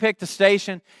News, or you pick the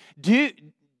station.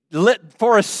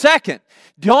 For a second,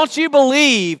 don't you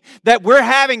believe that we're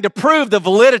having to prove the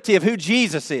validity of who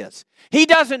Jesus is? He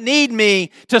doesn't need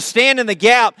me to stand in the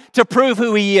gap to prove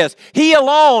who He is. He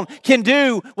alone can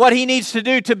do what He needs to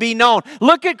do to be known.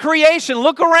 Look at creation.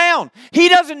 Look around. He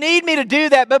doesn't need me to do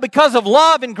that, but because of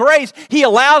love and grace, He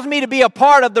allows me to be a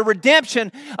part of the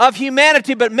redemption of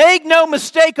humanity. But make no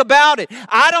mistake about it,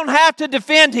 I don't have to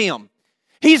defend Him.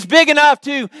 He's big enough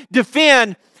to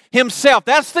defend Himself.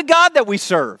 That's the God that we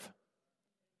serve.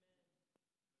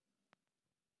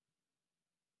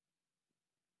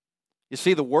 You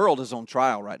see, the world is on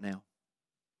trial right now.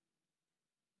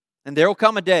 And there will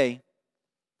come a day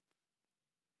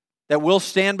that we'll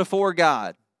stand before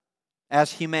God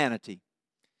as humanity.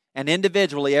 And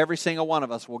individually, every single one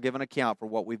of us will give an account for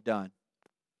what we've done.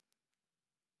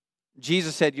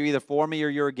 Jesus said, you're either for me or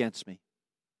you're against me.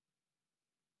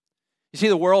 You see,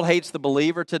 the world hates the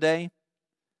believer today.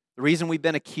 The reason we've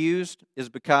been accused is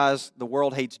because the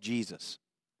world hates Jesus.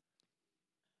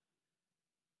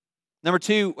 Number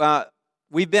two,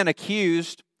 we've been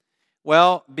accused.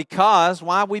 Why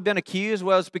have we been accused?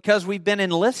 Well, it's because we've been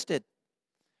enlisted.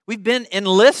 We've been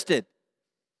enlisted.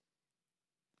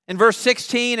 In verse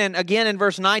 16 and again in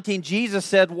verse 19, Jesus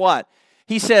said what?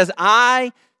 He says,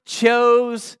 I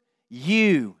chose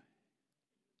you.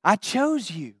 I chose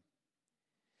you.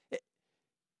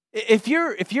 If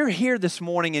you're here this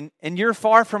morning and you're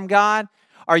far from God,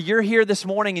 or you're here this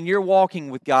morning and you're walking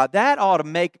with God, that ought to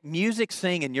make music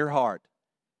sing in your heart.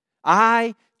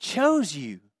 I chose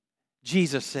you,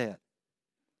 Jesus said.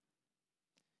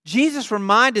 Jesus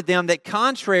reminded them that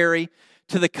contrary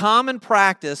to the common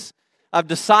practice of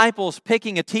disciples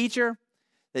picking a teacher,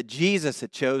 that Jesus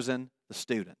had chosen the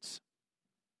students.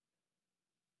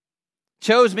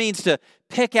 Chose means to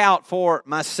pick out for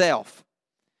myself.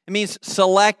 It means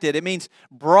selected. It means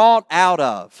brought out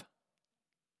of.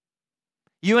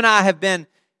 You and I have been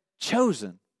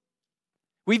chosen.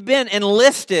 We've been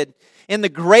enlisted in the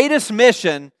greatest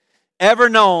mission ever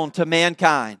known to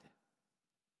mankind.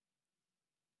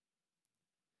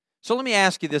 So let me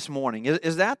ask you this morning,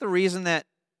 is that the reason that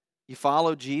you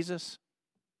follow Jesus?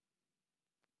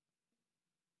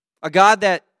 A God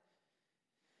that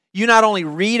you not only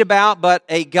read about, but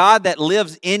a God that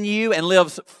lives in you and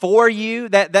lives for you.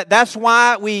 That's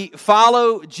why we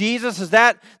follow Jesus. Is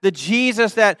that the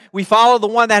Jesus that we follow, the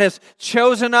one that has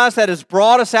chosen us, that has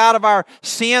brought us out of our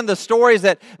sin? The stories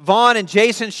that Vaughn and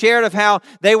Jason shared of how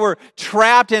they were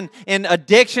trapped in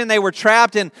addiction, they were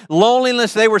trapped in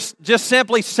loneliness, they were just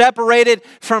simply separated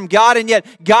from God, and yet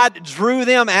God drew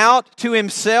them out to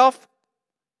Himself.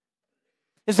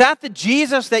 Is that the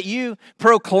Jesus that you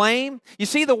proclaim? You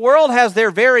see, the world has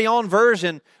their very own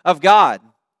version of God.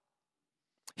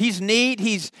 He's neat,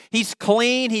 he's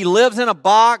clean, He lives in a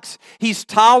box, He's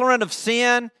tolerant of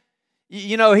sin.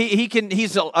 You know,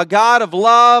 he's a God of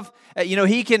love. You know,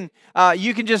 you can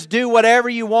just do whatever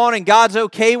you want and God's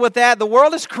okay with that. The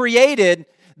world has created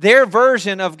their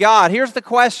version of God. Here's the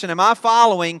question: am I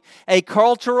following a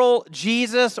cultural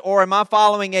Jesus, or am I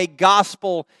following a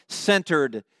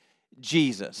gospel-centered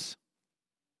Jesus?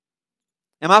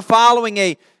 Am I following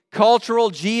a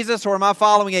cultural Jesus, or am I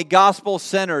following a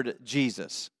gospel-centered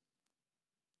Jesus?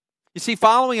 You see,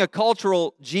 following a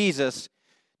cultural Jesus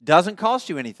doesn't cost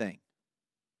you anything.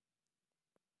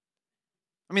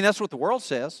 I mean, that's what the world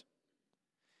says.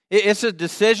 It's a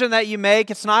decision that you make.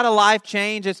 It's not a life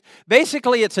change. It's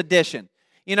addition.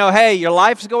 You know, hey, your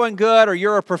life's going good, or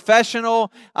you're a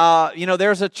professional.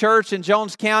 There's a church in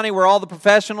Jones County where all the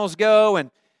professionals go, and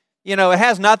it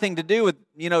has nothing to do with,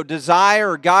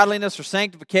 desire or godliness or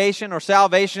sanctification or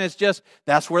salvation. It's just,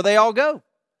 that's where they all go.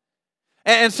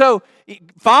 And so,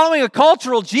 following a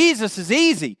cultural Jesus is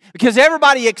easy because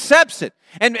everybody accepts it.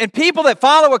 And people that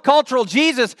follow a cultural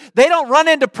Jesus, they don't run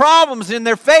into problems in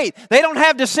their faith. They don't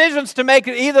have decisions to make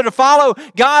either to follow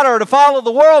God or to follow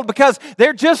the world, because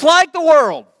they're just like the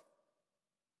world.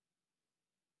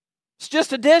 It's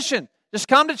just addition. Just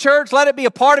come to church, let it be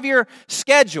a part of your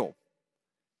schedule.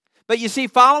 But you see,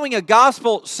 following a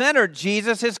gospel-centered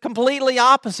Jesus is completely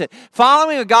opposite.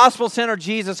 Following a gospel-centered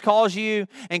Jesus calls you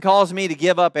and calls me to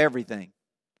give up everything.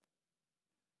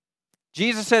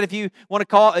 Jesus said, if you want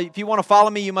to follow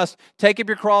me, you must take up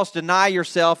your cross, deny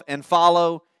yourself, and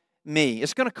follow me.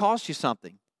 It's going to cost you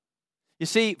something. You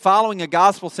see, following a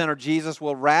gospel-centered Jesus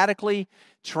will radically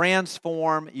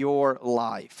transform your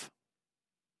life.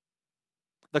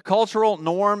 The cultural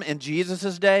norm in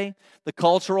Jesus' day, the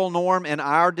cultural norm in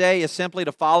our day is simply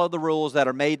to follow the rules that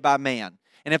are made by man.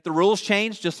 And if the rules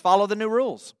change, just follow the new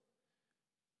rules.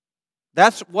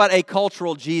 That's what a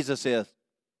cultural Jesus is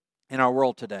in our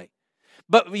world today.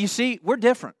 But you see, we're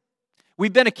different.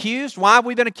 We've been accused. Why have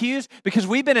we been accused? Because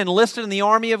we've been enlisted in the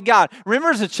army of God. Remember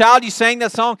as a child you sang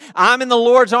that song, I'm in the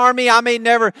Lord's army, I may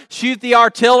never shoot the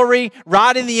artillery,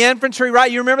 ride in the infantry, right?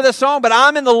 You remember that song? But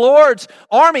I'm in the Lord's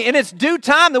army. And it's due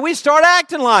time that we start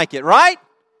acting like it, right?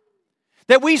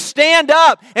 That we stand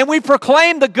up and we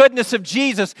proclaim the goodness of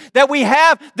Jesus. That we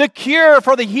have the cure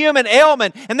for the human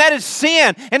ailment, and that is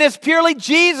sin. And it's purely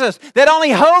Jesus. That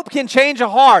only hope can change a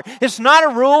heart. It's not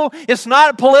a rule. It's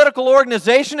not a political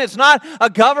organization. It's not a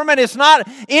government. It's not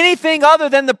anything other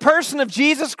than the person of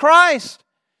Jesus Christ.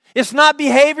 It's not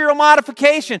behavioral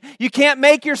modification. You can't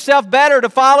make yourself better to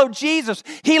follow Jesus.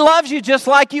 He loves you just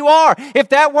like you are. If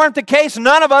that weren't the case,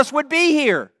 none of us would be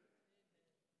here.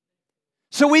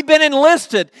 So we've been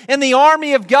enlisted in the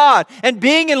army of God. And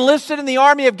being enlisted in the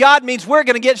army of God means we're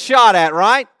going to get shot at,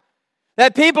 right?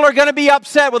 That people are going to be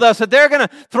upset with us, that they're going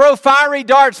to throw fiery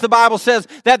darts, the Bible says,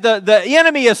 that the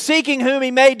enemy is seeking whom he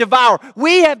may devour.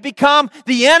 We have become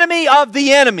the enemy of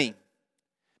the enemy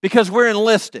because we're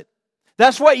enlisted.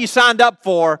 That's what you signed up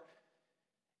for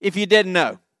if you didn't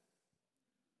know.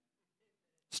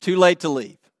 It's too late to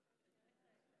leave.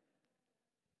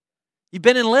 You've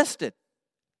been enlisted.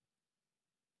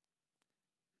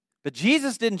 But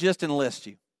Jesus didn't just enlist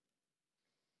you.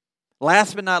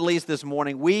 Last but not least this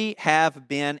morning, we have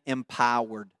been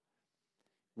empowered.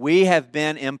 We have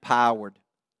been empowered.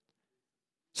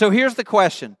 So here's the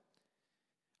question,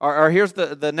 or here's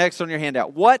the next on your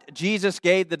handout. What Jesus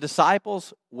gave the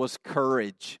disciples was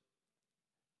courage.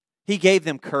 He gave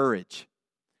them courage.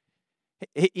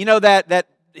 You know that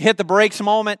hit the brakes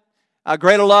moment?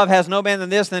 Greater love has no man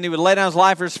than this, and then he would lay down his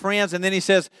life for his friends, and then he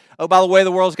says, oh, by the way,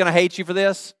 the world's going to hate you for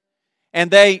this. And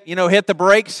they, hit the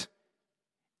brakes.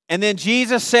 And then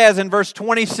Jesus says in verse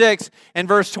 26 and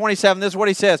verse 27, this is what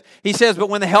he says. He says, but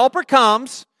when the Helper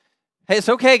comes, hey, it's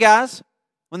okay, guys.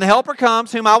 When the Helper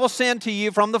comes, whom I will send to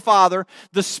you from the Father,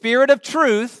 the Spirit of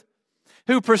truth,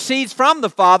 who proceeds from the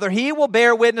Father, he will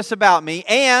bear witness about me.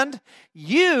 And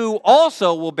you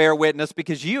also will bear witness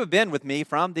because you have been with me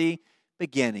from the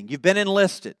beginning. You've been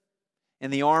enlisted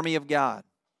in the army of God.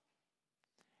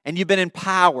 And you've been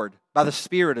empowered by the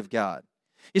Spirit of God.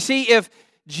 You see, if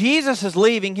Jesus is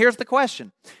leaving, here's the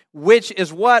question, which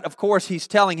is what, of course, he's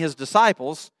telling his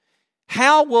disciples.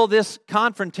 How will this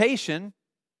confrontation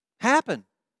happen?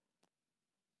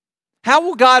 How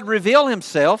will God reveal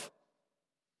himself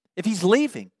if he's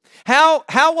leaving? How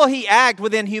will he act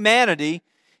within humanity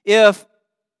if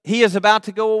he is about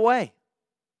to go away?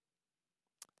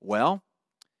 Well,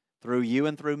 through you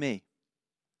and through me.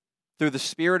 Through the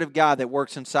Spirit of God that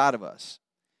works inside of us.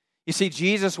 You see,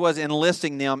 Jesus was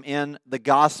enlisting them in the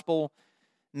gospel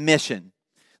mission.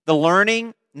 The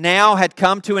learning now had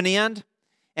come to an end,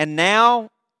 and now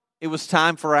it was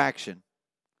time for action.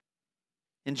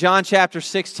 In John chapter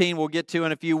 16, we'll get to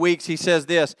in a few weeks, he says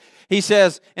this. He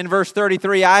says in verse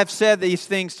 33, I have said these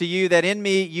things to you that in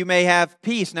me you may have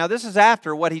peace. Now this is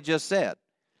after what he just said.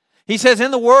 He says, in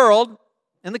the world,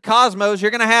 in the cosmos, you're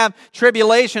going to have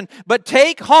tribulation, but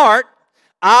take heart,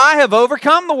 I have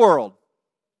overcome the world.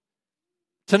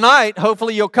 Tonight,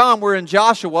 hopefully you'll come. We're in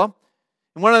Joshua.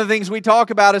 And one of the things we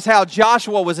talk about is how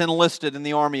Joshua was enlisted in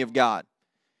the army of God.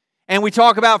 And we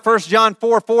talk about 1 John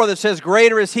 4:4 that says,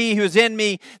 greater is he who is in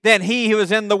me than he who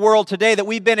is in the world today. That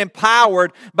we've been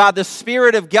empowered by the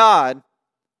Spirit of God.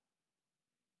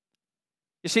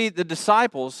 You see, the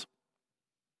disciples,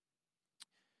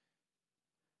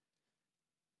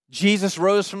 Jesus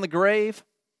rose from the grave.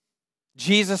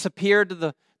 Jesus appeared to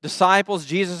the disciples.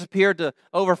 Jesus appeared to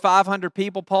over 500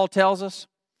 people, Paul tells us.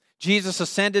 Jesus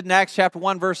ascended in Acts chapter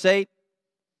 1, verse 8.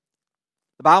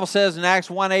 The Bible says in Acts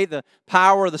 1:8, the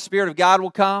power of the Spirit of God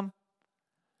will come.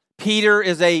 Peter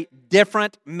is a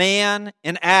different man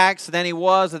in Acts than he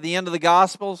was at the end of the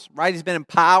Gospels, right? He's been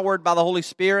empowered by the Holy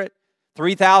Spirit.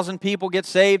 3,000 people get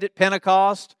saved at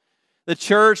Pentecost. The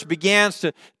church begins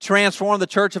to transform. The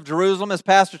church of Jerusalem, as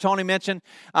Pastor Tony mentioned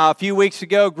a few weeks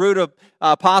ago, grew to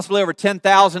possibly over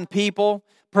 10,000 people.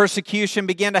 Persecution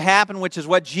began to happen, which is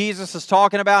what Jesus is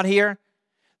talking about here.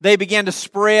 They began to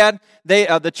spread.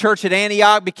 The church at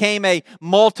Antioch became a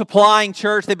multiplying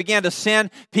church. They began to send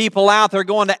people out. They're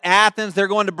going to Athens. They're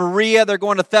going to Berea. They're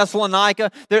going to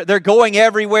Thessalonica. They're going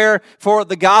everywhere for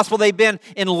the gospel. They've been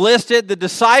enlisted. The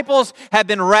disciples have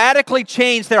been radically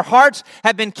changed. Their hearts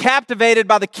have been captivated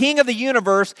by the King of the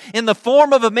universe in the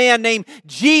form of a man named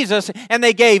Jesus, and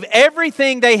they gave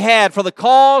everything they had for the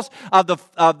cause of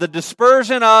the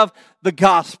dispersion of the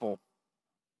gospel.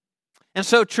 And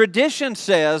so tradition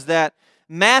says that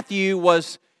Matthew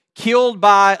was killed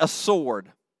by a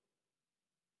sword.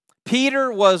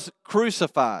 Peter was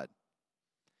crucified.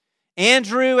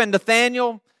 Andrew and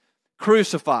Nathaniel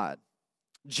crucified.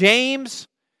 James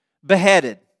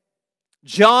beheaded.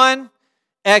 John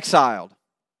exiled.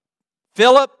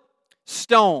 Philip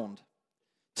stoned.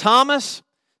 Thomas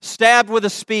stabbed with a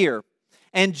spear.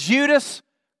 And Judas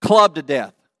clubbed to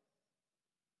death.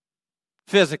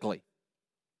 Physically.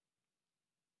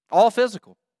 All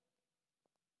physical.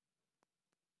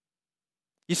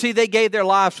 You see, they gave their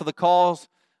lives for the cause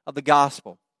of the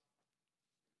gospel.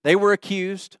 They were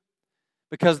accused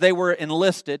because they were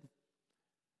enlisted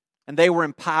and they were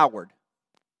empowered.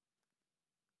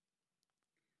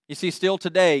 You see, still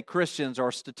today, Christians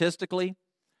are statistically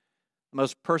the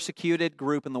most persecuted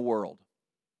group in the world.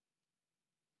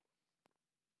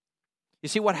 You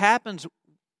see, what happens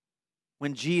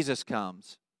when Jesus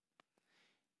comes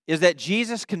is that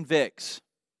Jesus convicts.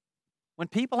 When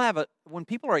people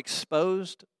are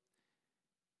exposed,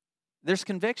 there's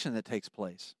conviction that takes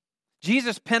place.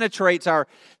 Jesus penetrates our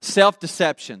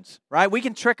self-deceptions, right? We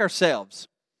can trick ourselves,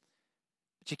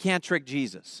 but you can't trick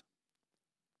Jesus.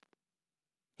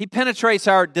 He penetrates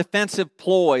our defensive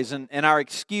ploys and our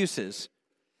excuses.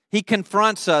 He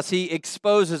confronts us. He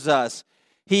exposes us.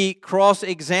 He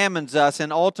cross-examines us,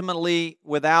 and ultimately,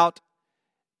 without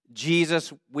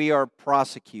Jesus, we are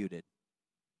prosecuted.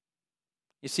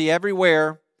 You see,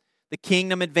 everywhere the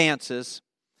kingdom advances,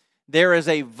 there is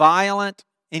a violent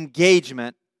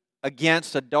engagement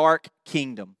against a dark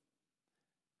kingdom.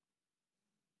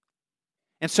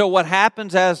 And so what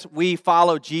happens as we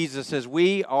follow Jesus is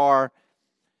we are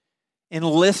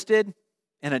enlisted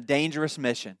in a dangerous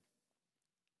mission.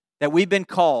 That we've been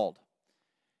called.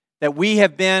 That we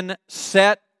have been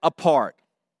set apart.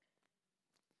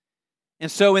 And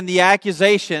so in the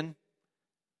accusation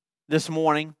this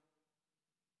morning,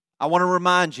 I want to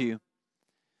remind you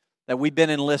that we've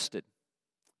been enlisted.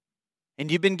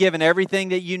 And you've been given everything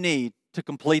that you need to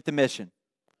complete the mission.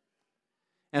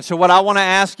 And so what I want to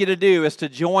ask you to do is to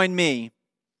join me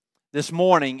this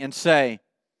morning and say,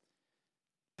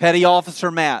 Petty Officer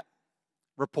Matt,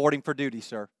 reporting for duty,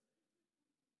 sir.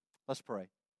 Let's pray.